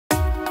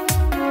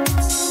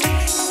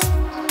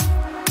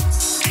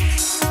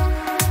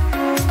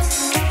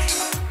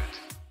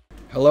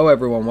Hello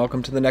everyone,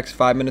 welcome to the next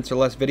 5 minutes or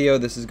less video.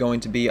 This is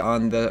going to be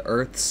on the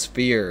Earth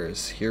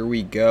spheres. Here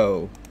we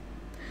go.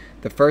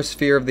 The first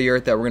sphere of the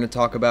Earth that we're going to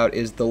talk about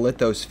is the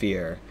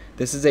Lithosphere.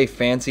 This is a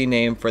fancy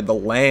name for the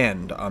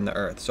land on the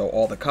Earth, so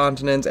all the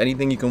continents,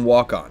 anything you can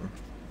walk on.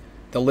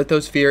 The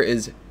lithosphere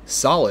is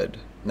solid,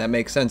 and that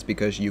makes sense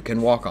because you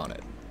can walk on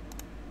it.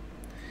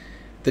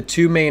 The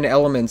two main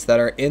elements that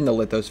are in the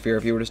lithosphere,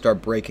 if you were to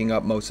start breaking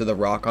up most of the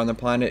rock on the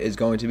planet, is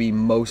going to be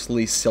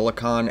mostly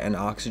silicon and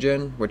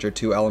oxygen, which are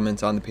two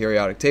elements on the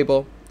periodic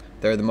table.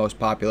 They're the most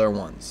popular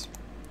ones.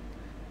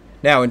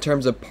 Now, in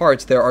terms of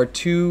parts, there are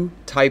two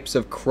types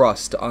of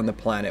crust on the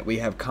planet. We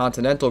have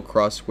continental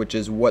crust, which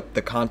is what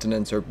the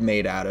continents are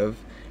made out of.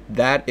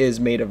 That is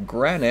made of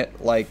granite,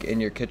 like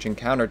in your kitchen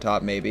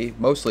countertop maybe,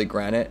 mostly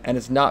granite, and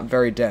it's not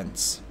very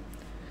dense.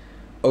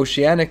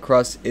 Oceanic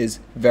crust is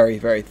very,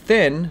 very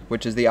thin,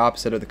 which is the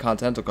opposite of the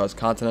continental crust.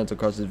 Continental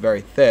crust is very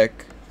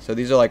thick. So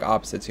these are like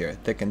opposites here,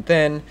 thick and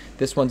thin.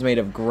 This one's made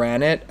of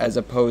granite as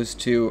opposed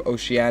to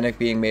oceanic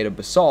being made of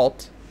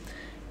basalt.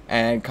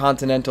 And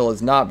continental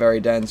is not very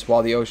dense,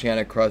 while the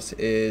oceanic crust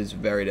is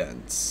very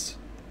dense.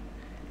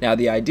 Now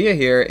the idea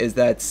here is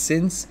that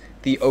since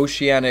the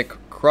oceanic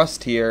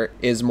crust here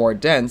is more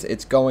dense,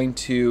 it's going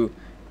to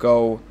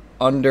go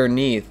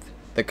underneath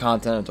the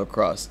continental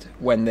crust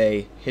when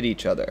they hit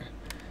each other.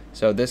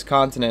 So this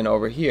continent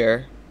over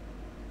here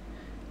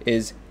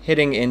is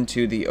hitting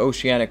into the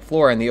oceanic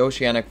floor, and the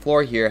oceanic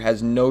floor here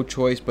has no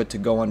choice but to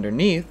go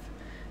underneath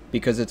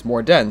because it's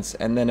more dense,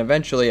 and then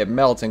eventually it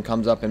melts and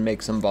comes up and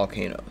makes some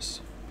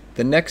volcanoes.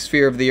 The next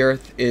sphere of the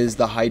Earth is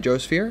the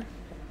Hydrosphere.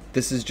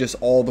 This is just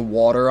all the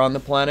water on the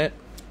planet.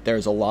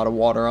 There's a lot of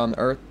water on the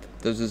Earth.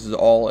 This is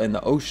all in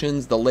the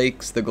oceans, the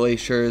lakes, the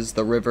glaciers,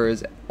 the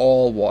rivers,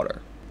 all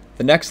water.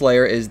 The next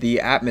layer is the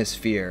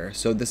atmosphere.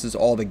 So this is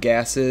all the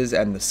gases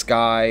and the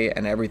sky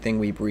and everything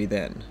we breathe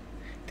in.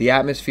 The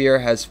atmosphere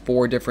has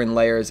 4 different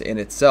layers in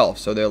itself,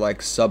 so they're like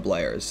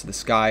sublayers. The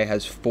sky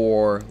has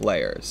 4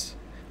 layers.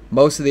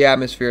 Most of the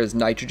atmosphere is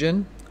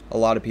nitrogen. A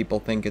lot of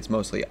people think it's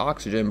mostly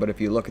oxygen, but if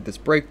you look at this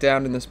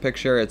breakdown in this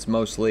picture, it's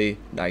mostly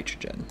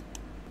nitrogen.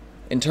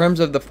 In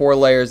terms of the 4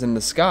 layers in the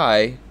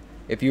sky,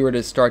 if you were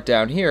to start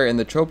down here in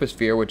the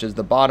troposphere, which is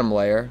the bottom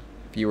layer,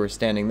 if you were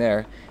standing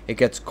there, it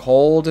gets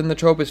cold in the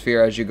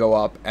troposphere as you go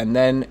up, and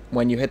then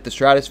when you hit the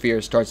stratosphere,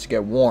 it starts to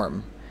get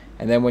warm.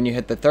 And then when you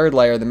hit the 3rd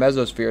layer, the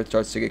mesosphere, it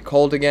starts to get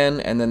cold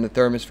again, and then the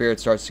thermosphere, it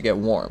starts to get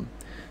warm.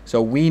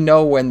 So we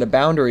know when the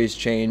boundaries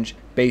change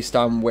based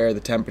on where the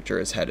temperature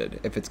is headed.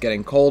 If it's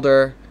getting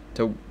colder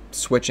to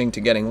switching to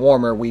getting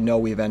warmer, we know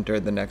we've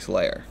entered the next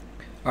layer.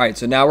 Alright,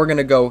 so now we're going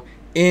to go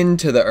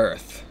into the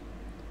Earth.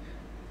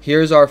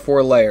 Here's our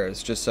 4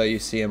 layers, just so you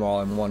see them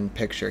all in one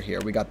picture here.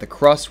 We got the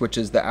crust, which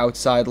is the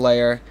outside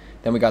layer.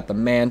 Then we got the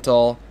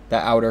mantle, the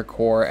outer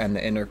core, and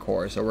the inner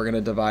core. So we're going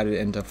to divide it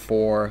into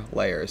 4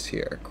 layers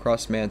here.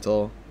 Crust,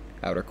 mantle,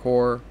 outer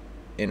core,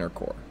 inner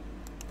core.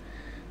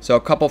 So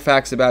a couple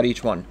facts about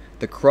each one.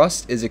 The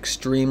crust is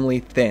extremely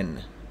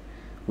thin.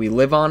 We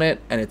live on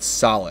it, and it's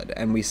solid.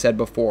 And we said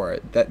before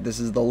that this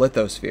is the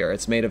lithosphere.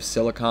 It's made of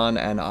silicon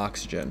and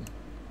oxygen.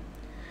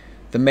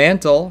 The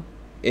mantle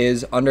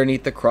is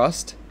underneath the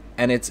crust,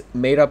 and it's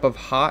made up of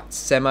hot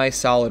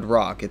semi-solid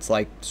rock. It's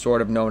like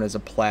sort of known as a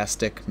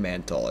plastic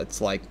mantle.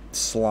 It's like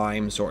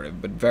slime sort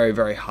of, but very,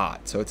 very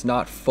hot. So it's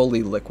not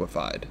fully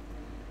liquefied.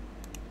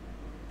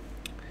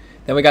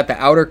 Then we got the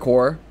outer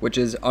core, which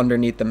is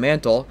underneath the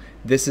mantle.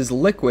 This is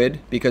liquid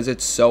because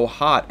it's so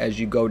hot as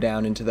you go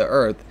down into the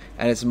Earth,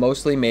 and it's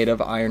mostly made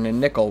of iron and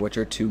nickel, which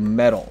are 2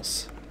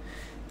 metals.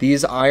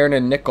 These iron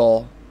and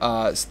nickel,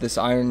 this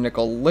iron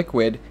nickel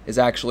liquid is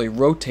actually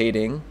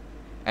rotating,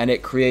 and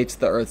it creates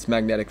the Earth's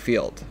magnetic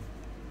field.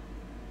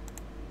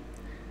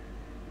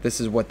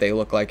 This is what they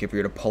look like if you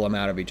were to pull them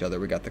out of each other.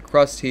 We got the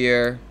crust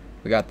here,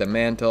 we got the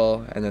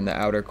mantle, and then the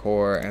outer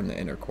core and the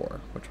inner core,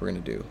 which we're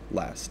going to do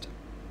last.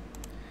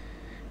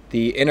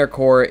 The inner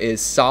core is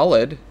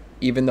solid.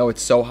 Even though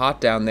it's so hot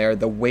down there,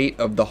 the weight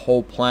of the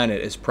whole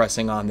planet is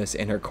pressing on this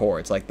inner core.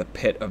 It's like the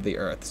pit of the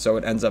Earth. So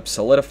it ends up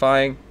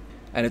solidifying,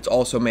 and it's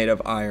also made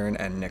of iron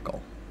and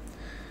nickel.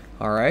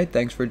 Alright,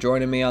 thanks for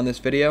joining me on this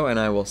video, and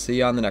I will see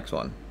you on the next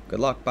one.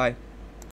 Good luck, bye.